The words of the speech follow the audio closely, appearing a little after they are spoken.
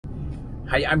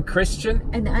Hi, I'm Christian.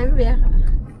 And I'm Vera.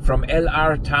 From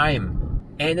LR Time.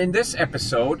 And in this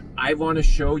episode, I want to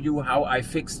show you how I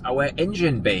fixed our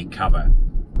engine bay cover.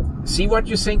 See what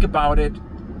you think about it.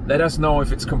 Let us know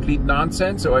if it's complete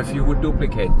nonsense or if you would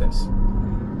duplicate this.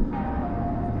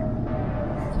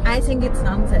 I think it's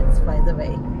nonsense, by the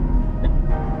way.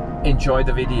 Enjoy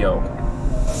the video.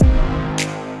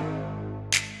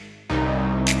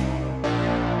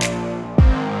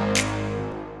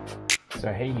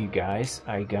 So hey you guys,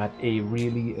 I got a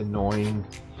really annoying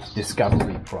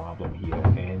Discovery problem here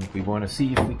and we want to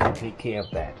see if we can take care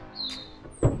of that.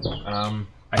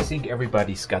 I think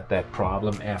everybody's got that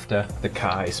problem after the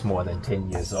car is more than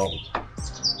 10 years old.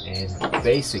 And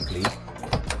basically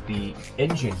the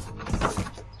engine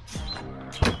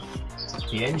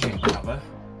cover,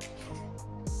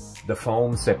 the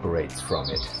foam separates from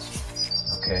it.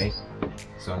 Okay,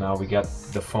 so now we got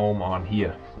the foam on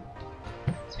here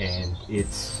and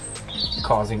it's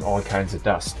causing all kinds of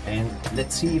dust, and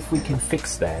let's see if we can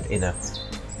fix that in a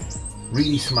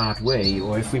really smart way,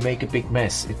 or if we make a big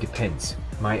mess. It depends.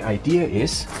 My idea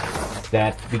is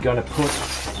that we're gonna put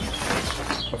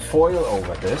a foil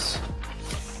over this,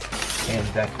 and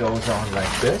that goes on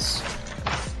like this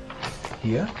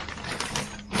here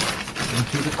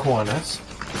into the corners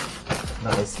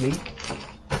nicely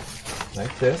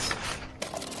like this.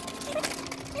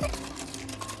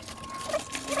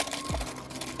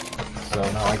 So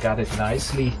now I got it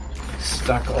nicely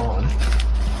stuck on,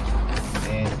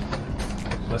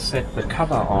 and let's set the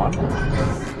cover on. So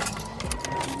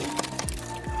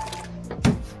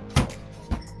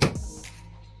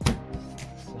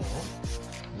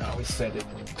now we set it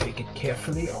and take it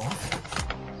carefully off.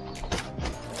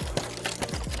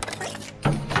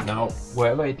 Now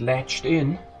wherever it latched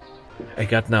in, I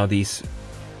got now these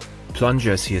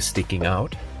plungers here sticking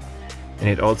out, and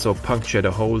it also punctured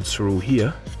a hole through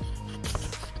here.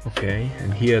 Okay,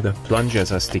 and here the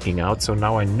plungers are sticking out, so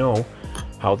now I know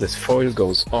how this foil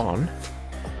goes on.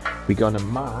 We're gonna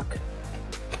mark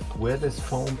where this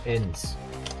foam ends.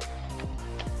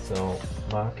 So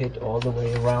mark it all the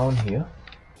way around here.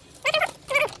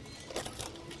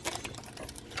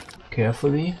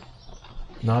 Carefully,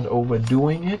 not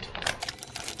overdoing it.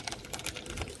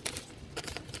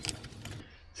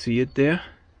 See it there?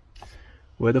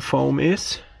 Where the foam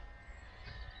is?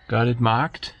 Got it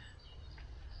marked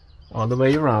all the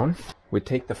way around. We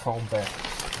take the foil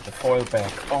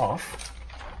back off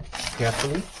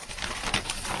carefully.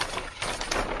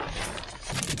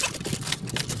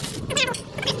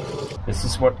 This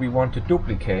is what we want to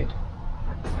duplicate.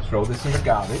 Throw this in the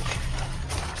garbage.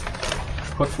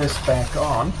 Put this back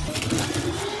on.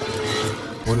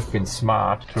 Would have been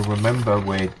smart to remember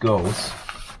where it goes,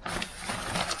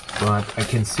 but I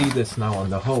can see this now on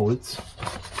the holes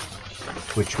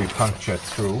which we punctured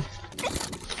through.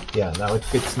 Yeah, now it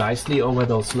fits nicely over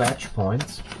those latch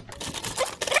points.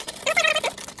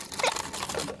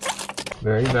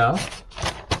 Very well.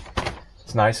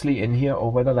 It's nicely in here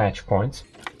over the latch points.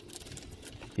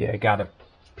 Yeah, I got a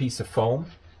piece of foam.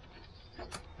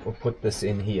 We'll put this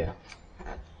in here,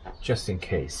 just in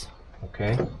case,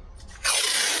 okay?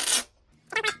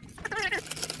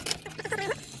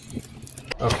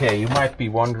 Okay, you might be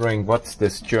wondering, what's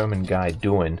this German guy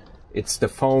doing? It's the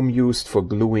foam used for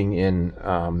gluing in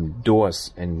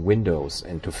doors and windows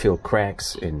and to fill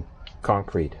cracks in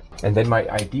concrete. And then my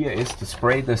idea is to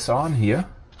spray this on here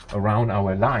around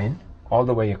our line all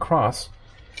the way across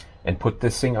and put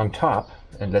this thing on top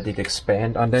and let it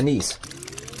expand underneath.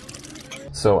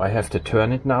 So I have to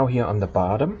turn it now here on the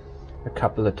bottom a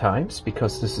couple of times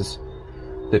because this is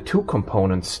the two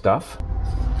component stuff.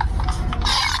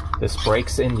 This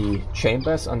breaks in the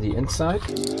chambers on the inside.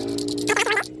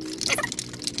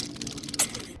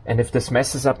 And if this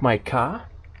messes up my car,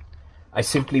 I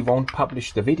simply won't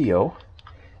publish the video.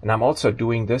 And I'm also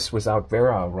doing this without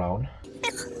Vera around.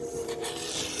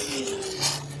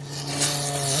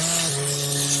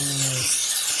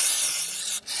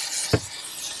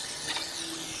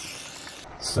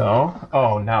 So,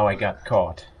 oh, now I got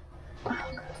caught.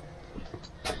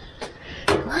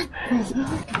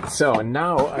 So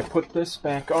now I put this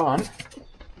back on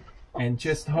and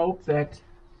just hope that,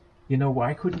 you know,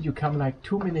 why couldn't you come like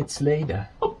 2 minutes later?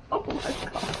 Oh my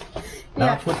God. Now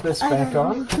Yeah, put this back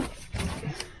on.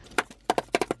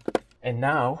 And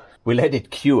now we let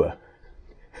it cure.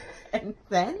 And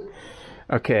then?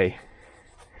 Okay.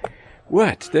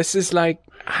 What? This is like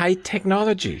high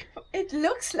technology. It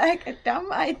looks like a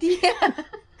dumb idea.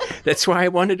 That's why I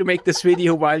wanted to make this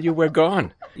video while you were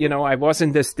gone. You know, I was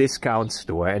in this discount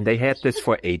store and they had this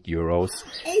for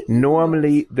 €8.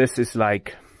 Normally this is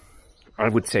like I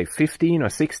would say 15 or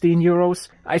 16 euros.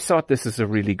 I thought this is a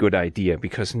really good idea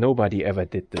because nobody ever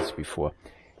did this before.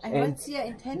 And what's your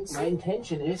intention? My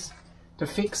intention is to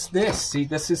fix this. See,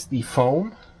 this is the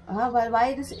foam. Well,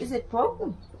 why is it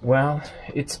broken? Well,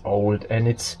 it's old and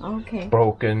it's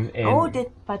broken. And,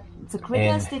 but the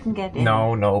critters didn't get in.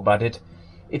 No, but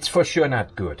it's for sure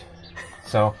not good.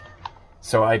 So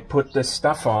I put this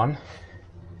stuff on.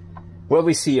 Well,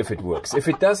 we see if it works. If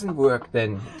it doesn't work,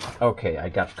 then okay, I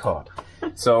got caught.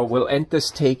 So we'll end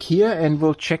this take here and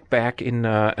we'll check back in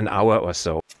an hour or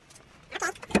so.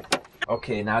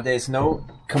 Okay, now there's no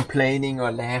complaining or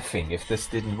laughing if this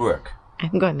didn't work.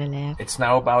 I'm gonna laugh. It's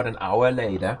now about an hour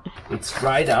later. It's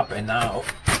dried up and now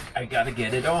I gotta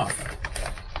get it off.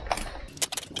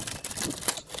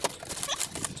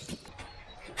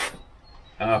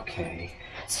 Okay,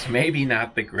 it's maybe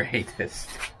not the greatest.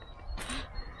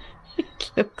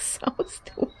 It looks so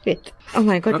stupid. Oh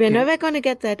my god, we're never gonna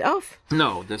get that off.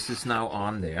 No, this is now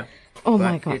on there. Oh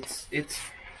my god.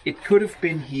 It could have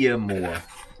been here more,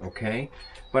 okay?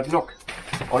 But look,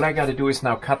 all I gotta do is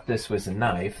now cut this with a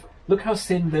knife. Look how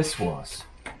thin this was,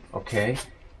 okay?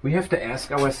 We have to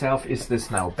ask ourselves, is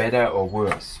this now better or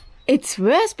worse? It's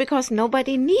worse because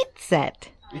nobody needs that.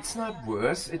 It's not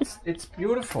worse, it's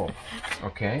beautiful,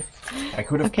 okay? I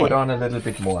could have put on a little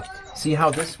bit more. See how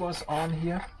this was on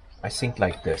here? I think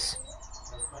like this.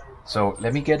 So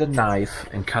let me get a knife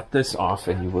and cut this off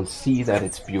and you will see that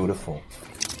it's beautiful.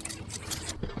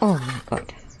 Oh my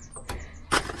god.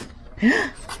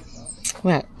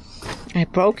 Well, I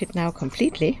broke it now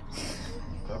completely.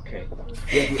 Okay.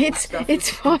 Yeah, it's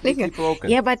falling. Broken.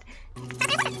 Yeah, but...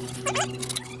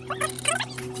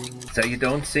 So you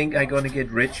don't think I'm gonna get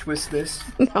rich with this?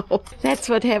 No. That's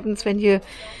what happens when you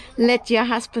let your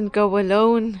husband go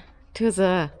alone to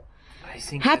the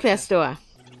hardware store.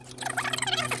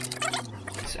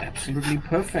 It's absolutely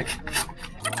perfect.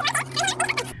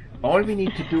 All we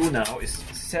need to do now is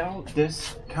sell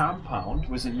this compound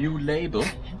with a new label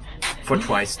for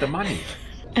twice the money.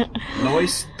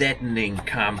 Noise deadening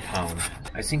compound.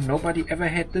 I think nobody ever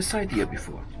had this idea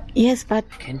before. Yes, but...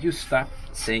 Can you stop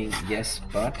saying yes,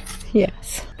 but?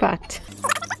 Yes, but...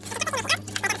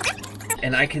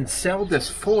 And I can sell this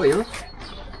foil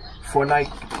for like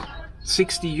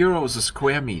 60 euros a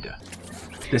square meter.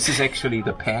 This is actually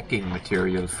the packing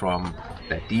material from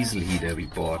that diesel heater we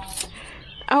bought.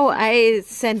 Oh, I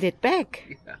sent it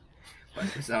back. Yeah,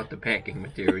 but without the packing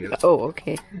material. Oh,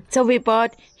 okay. So he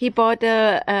bought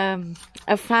a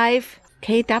 5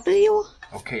 kW.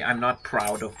 Okay, I'm not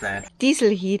proud of that. Diesel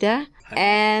heater,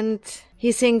 and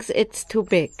he thinks it's too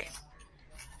big.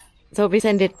 So we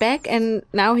sent it back, and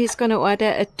now he's gonna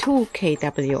order a 2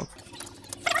 kW.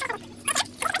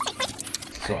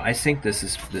 So I think this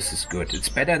is good. It's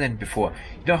better than before.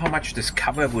 You know how much this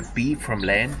cover would be from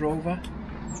Land Rover?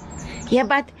 Yeah,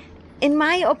 but in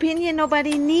my opinion,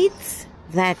 nobody needs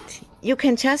that. You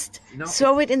can just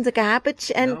throw it in the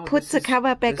garbage and put the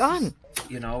cover back on.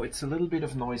 You know, it's a little bit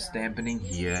of noise dampening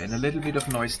here and a little bit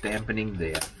of noise dampening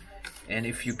there. And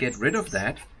if you get rid of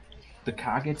that, the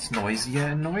car gets noisier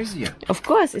and noisier. Of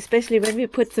course, especially when we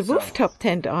put the rooftop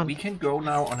tent on. We can go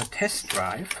now on a test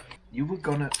drive. You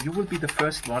will be the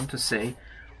first one to say,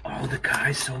 oh, the car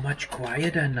is so much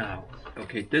quieter now.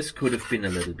 Okay, this could have been a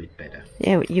little bit better.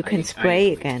 Yeah, you can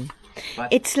spray again.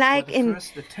 But it's like for the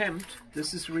first attempt,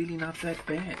 this is really not that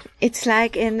bad. It's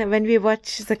like when we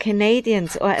watch the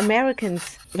Canadians or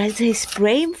Americans, well, they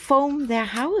spray foam their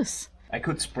house. I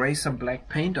could spray some black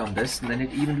paint on this and then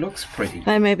it even looks pretty.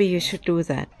 Well, maybe you should do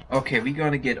that. Okay, we're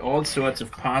gonna get all sorts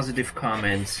of positive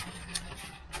comments.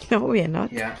 No, we're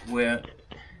not. Yeah, where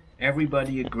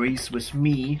everybody agrees with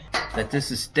me that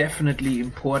this is definitely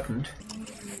important.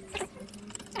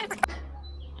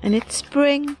 And it's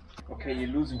spring. Okay, you're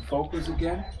losing focus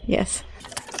again? Yes.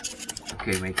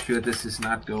 Okay, make sure this is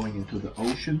not going into the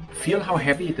ocean. Feel how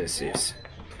heavy this is.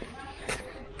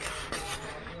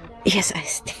 Yes, I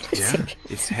still think.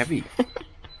 It's heavy.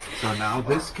 So now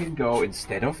this can go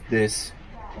instead of this.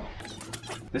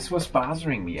 This was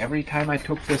bothering me every time I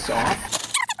took this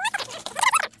off.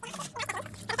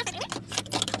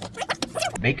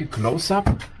 Make a close-up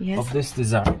of this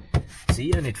design.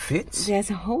 See, and it fits.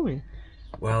 There's a hole.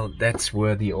 Well, that's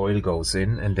where the oil goes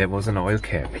in, and there was an oil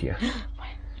cap here.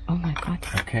 Oh my god.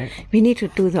 Okay. We need to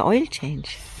do the oil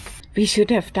change. We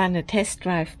should have done a test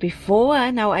drive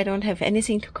before. Now I don't have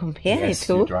anything to compare it to. Yes,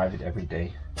 you drive it every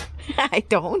day. I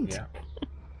don't. Yeah.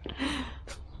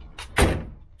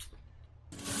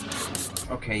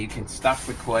 Okay, you can stop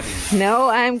recording. No,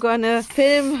 I'm gonna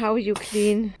film how you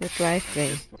clean the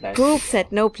driveway. Proof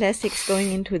that no plastic's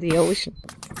going into the ocean.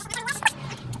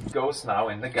 It goes now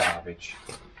in the garbage.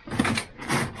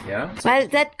 Yeah? Well,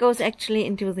 that goes actually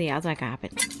into the other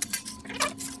garbage.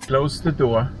 Close the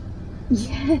door.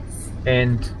 Yes.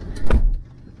 And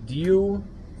do you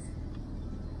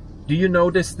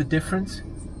notice the difference?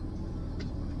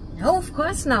 No, of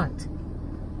course not.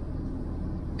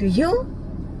 Do you?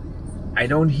 I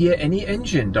don't hear any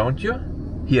engine, don't you?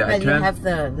 Here, Well, I turn.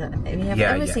 you have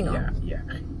everything on. Yeah.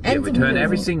 And Here, we the turn music.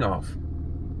 everything off.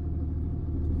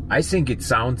 I think it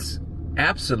sounds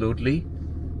absolutely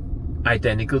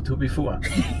identical to before.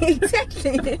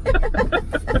 Exactly.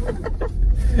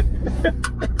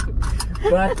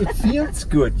 But it feels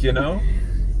good, you know?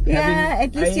 Yeah,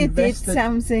 at least you did invested-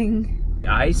 something.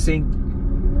 I think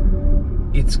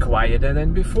it's quieter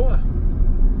than before.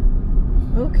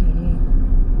 Okay.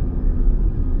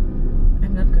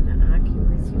 I'm not gonna argue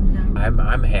with you now.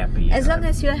 I'm happy. As long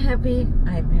as you're happy,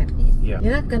 I'm happy. Yeah.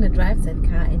 You're not gonna drive that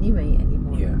car anyway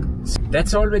anymore. Yeah.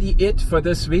 That's already it for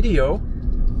this video.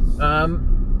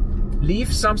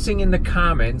 Leave something in the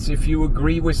comments if you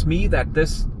agree with me that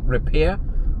this repair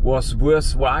was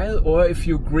worthwhile, or if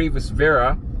you agree with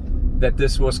Vera that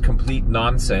this was complete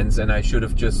nonsense and I should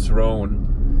have just thrown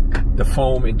the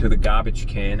foam into the garbage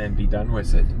can and be done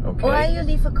with it. Okay. Or you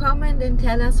leave a comment and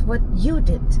tell us what you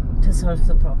did to solve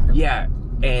the problem. Yeah,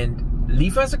 and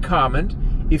leave us a comment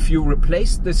if you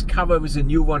replaced this cover with a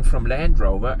new one from Land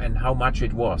Rover and how much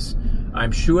it was.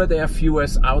 I'm sure there are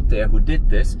viewers out there who did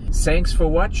this. Thanks for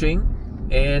watching,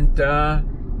 and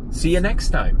see you next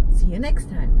time. See you next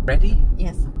time. Ready?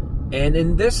 Yes. And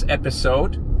in this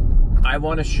episode, I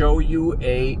want to show you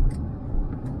a...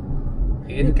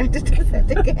 You got to do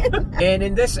that again. And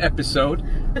in this episode,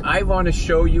 I want to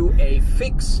show you a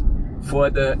fix for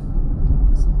the...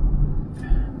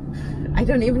 I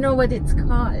don't even know what it's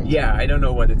called. Yeah, I don't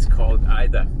know what it's called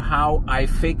either. How I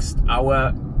fixed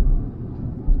our...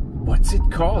 What's it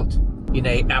called? In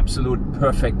a absolute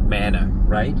perfect manner,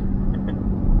 right?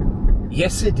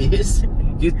 Yes, it is.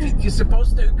 You're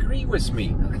supposed to agree with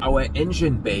me. Our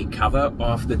engine bay cover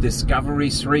of the Discovery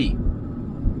 3.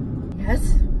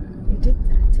 Yes, you did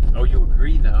that. Oh, you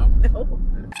agree now? No.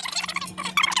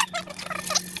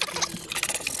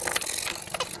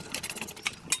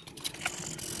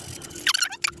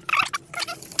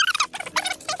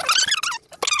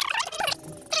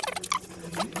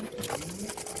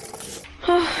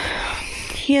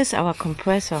 Here's our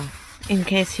compressor, in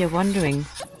case you're wondering.